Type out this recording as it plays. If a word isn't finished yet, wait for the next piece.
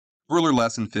Ruler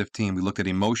Lesson 15, we looked at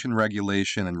emotion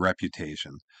regulation and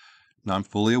reputation. Now, I'm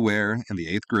fully aware in the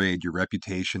 8th grade, your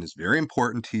reputation is very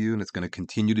important to you, and it's going to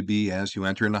continue to be as you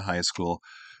enter into high school.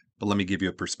 But let me give you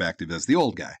a perspective as the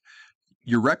old guy.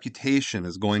 Your reputation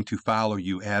is going to follow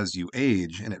you as you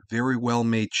age, and it very well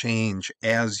may change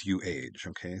as you age.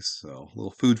 Okay, so a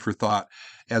little food for thought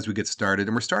as we get started.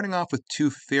 And we're starting off with two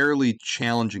fairly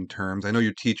challenging terms. I know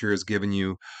your teacher has given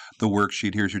you the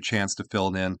worksheet. Here's your chance to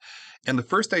fill it in. And the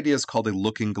first idea is called a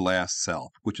looking glass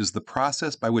self, which is the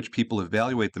process by which people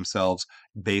evaluate themselves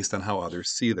based on how others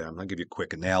see them. I'll give you a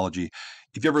quick analogy.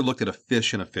 If you ever looked at a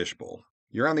fish in a fishbowl,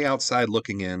 you're on the outside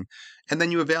looking in, and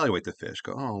then you evaluate the fish.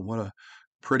 Go, oh, what a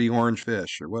pretty orange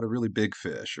fish, or what a really big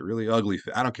fish, or really ugly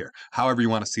fish. I don't care. However you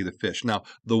want to see the fish. Now,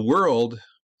 the world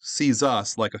sees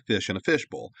us like a fish in a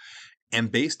fishbowl.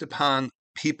 And based upon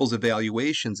people's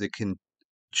evaluations, it can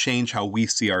change how we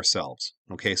see ourselves.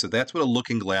 Okay, so that's what a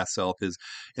looking glass self is.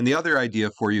 And the other idea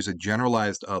for you is a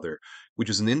generalized other, which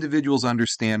is an individual's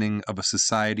understanding of a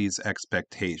society's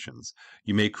expectations.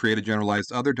 You may create a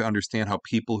generalized other to understand how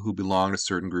people who belong to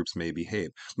certain groups may behave.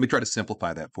 Let me try to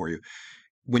simplify that for you.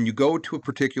 When you go to a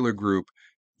particular group,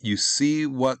 you see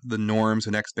what the norms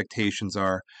and expectations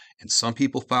are, and some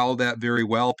people follow that very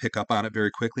well, pick up on it very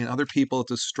quickly, and other people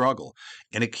it's a struggle.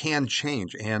 And it can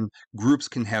change, and groups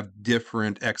can have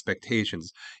different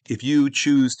expectations. If you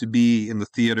choose to be in the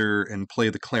theater and play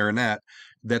the clarinet,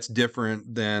 that's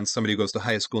different than somebody who goes to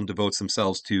high school and devotes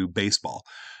themselves to baseball.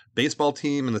 Baseball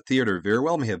team and the theater very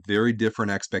well may have very different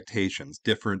expectations,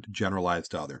 different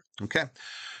generalized other. Okay,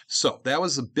 so that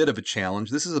was a bit of a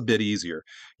challenge. This is a bit easier.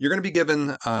 You're going to be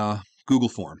given a Google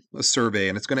form, a survey,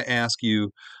 and it's going to ask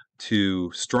you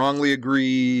to strongly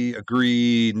agree,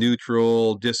 agree,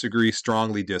 neutral, disagree,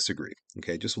 strongly disagree.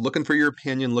 Okay, just looking for your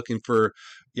opinion, looking for,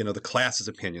 the class's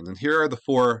opinion. And here are the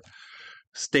 4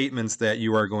 statements that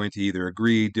you are going to either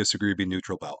agree, disagree, be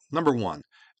neutral about. Number 1,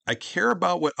 I care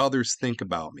about what others think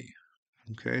about me.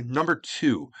 Okay. Number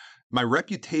 2, my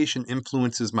reputation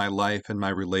influences my life and my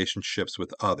relationships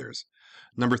with others.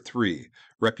 Number 3,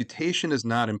 reputation is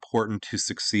not important to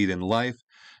succeed in life.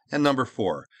 And number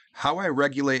 4, how I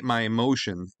regulate my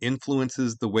emotion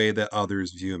influences the way that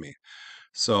others view me.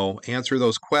 So answer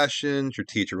those questions. Your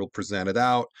teacher will present it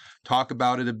out, talk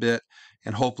about it a bit,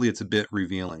 and hopefully it's a bit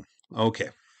revealing. Okay.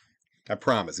 I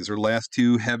promise. These are the last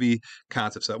 2 heavy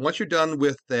concepts. So once you're done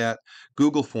with that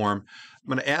Google form, I'm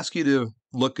going to ask you to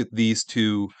look at these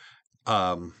 2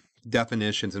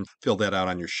 definitions and fill that out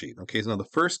on your sheet. Okay, so now the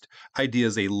first idea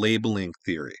is a labeling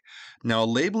theory. Now, a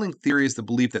labeling theory is the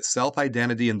belief that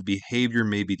self-identity and behavior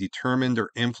may be determined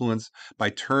or influenced by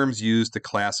terms used to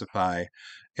classify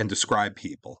and describe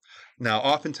people. Now,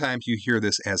 oftentimes you hear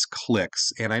this as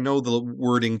cliques, and I know the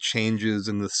wording changes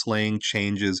and the slang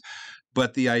changes,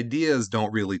 but the ideas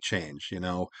don't really change.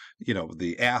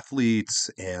 The athletes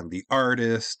and the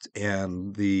artists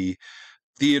and the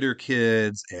theater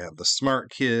kids and the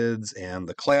smart kids and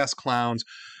the class clowns,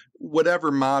 whatever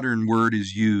modern word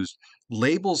is used,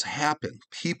 labels happen.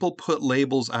 People put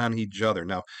labels on each other.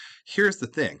 Now, here's the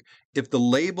thing. If the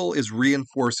label is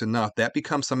reinforced enough, that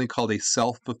becomes something called a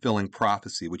self-fulfilling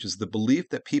prophecy, which is the belief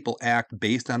that people act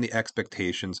based on the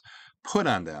expectations put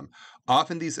on them.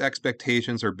 Often these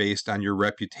expectations are based on your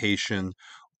reputation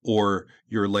or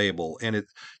your label, and it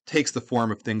takes the form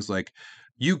of things like,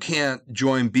 you can't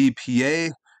join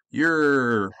BPA,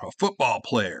 you're a football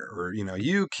player, or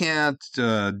you can't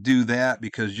do that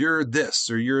because you're this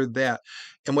or you're that.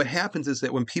 And what happens is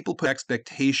that when people put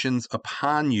expectations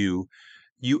upon you,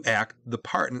 you act the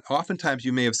part. And oftentimes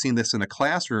you may have seen this in a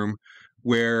classroom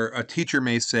where a teacher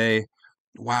may say,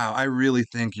 wow, I really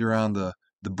think you're on the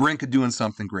brink of doing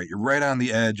something great. You're right on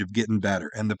the edge of getting better,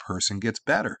 and the person gets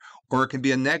better. Or it can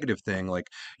be a negative thing like,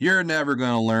 you're never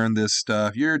going to learn this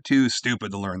stuff. You're too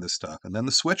stupid to learn this stuff. And then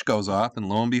the switch goes off, and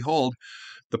lo and behold,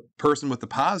 the person with the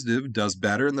positive does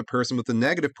better, and the person with the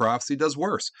negative prophecy does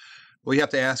worse. Well, you have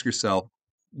to ask yourself,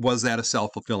 was that a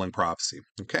self-fulfilling prophecy?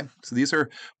 Okay, so these are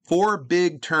 4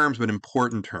 big terms, but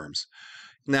important terms.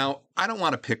 Now, I don't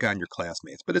want to pick on your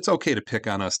classmates, but it's okay to pick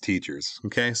on us teachers,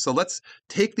 okay? So let's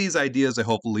take these ideas that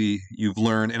hopefully you've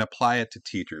learned and apply it to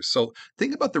teachers. So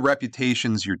think about the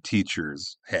reputations your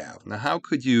teachers have. Now, how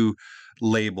could you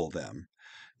label them?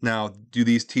 Now, do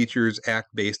these teachers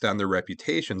act based on their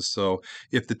reputations? So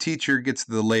if the teacher gets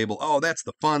the label, oh, that's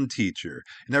the fun teacher,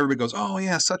 and everybody goes, oh,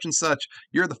 yeah, such and such,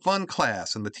 you're the fun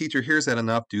class, and the teacher hears that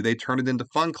enough, do they turn it into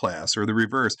fun class? Or the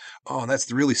reverse, oh, that's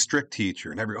the really strict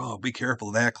teacher, and oh, be careful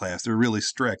of that class, they're really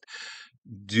strict.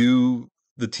 Do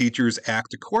the teachers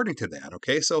act according to that?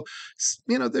 Okay, so,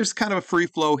 there's kind of a free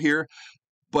flow here,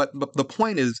 but the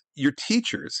point is your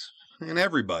teachers, and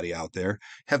everybody out there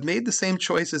have made the same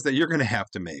choices that you're going to have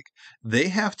to make. They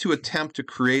have to attempt to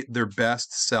create their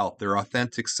best self, their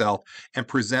authentic self, and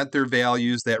present their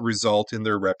values that result in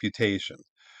their reputation.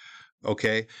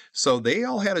 Okay, so they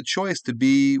all had a choice to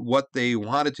be what they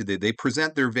wanted to. They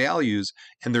present their values,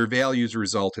 and their values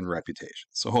result in reputation.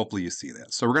 So hopefully you see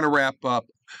that. So we're going to wrap up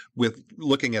with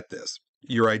looking at this: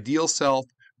 your ideal self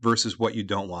versus what you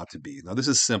don't want to be. Now, this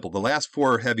is simple. The last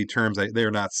four heavy terms, they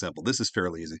are not simple. This is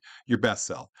fairly easy. Your best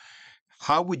self.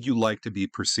 How would you like to be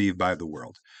perceived by the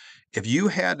world? If you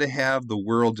had to have the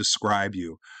world describe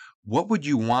you, what would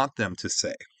you want them to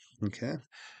say? Okay.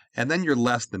 And then your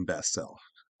less than best self.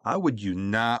 How would you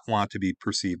not want to be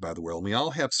perceived by the world? We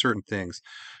all have certain things.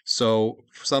 So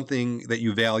something that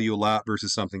you value a lot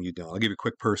versus something you don't. I'll give you a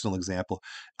quick personal example.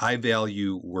 I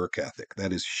value work ethic.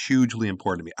 That is hugely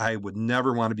important to me. I would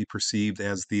never want to be perceived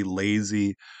as the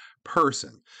lazy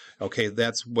person. Okay,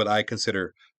 that's what I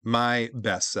consider my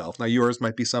best self. Now, yours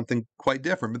might be something quite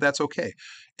different, but that's okay.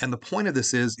 And the point of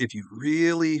this is if you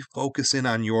really focus in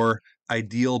on your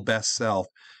ideal best self,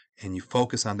 and you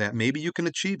focus on that, maybe you can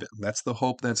achieve it. That's the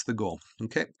hope, that's the goal.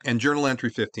 Okay. And journal entry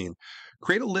 15.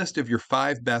 Create a list of your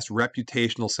 5 best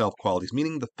reputational self qualities,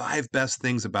 meaning the 5 best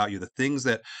things about you, the things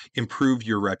that improve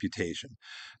your reputation.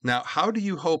 Now, how do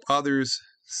you hope others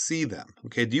see them?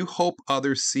 Okay. Do you hope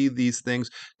others see these things?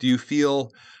 Do you feel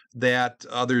that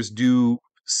others do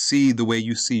see the way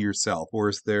you see yourself, or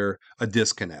is there a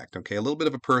disconnect? Okay, a little bit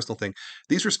of a personal thing.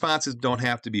 These responses don't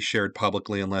have to be shared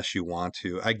publicly unless you want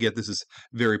to. I get this is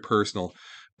very personal,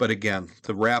 but again,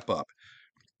 to wrap up,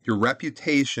 your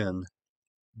reputation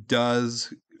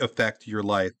does affect your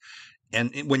life.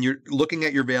 And when you're looking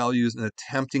at your values and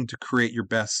attempting to create your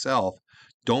best self,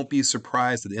 don't be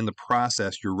surprised that in the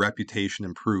process your reputation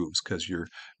improves because you're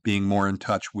being more in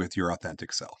touch with your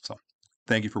authentic self. So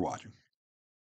thank you for watching.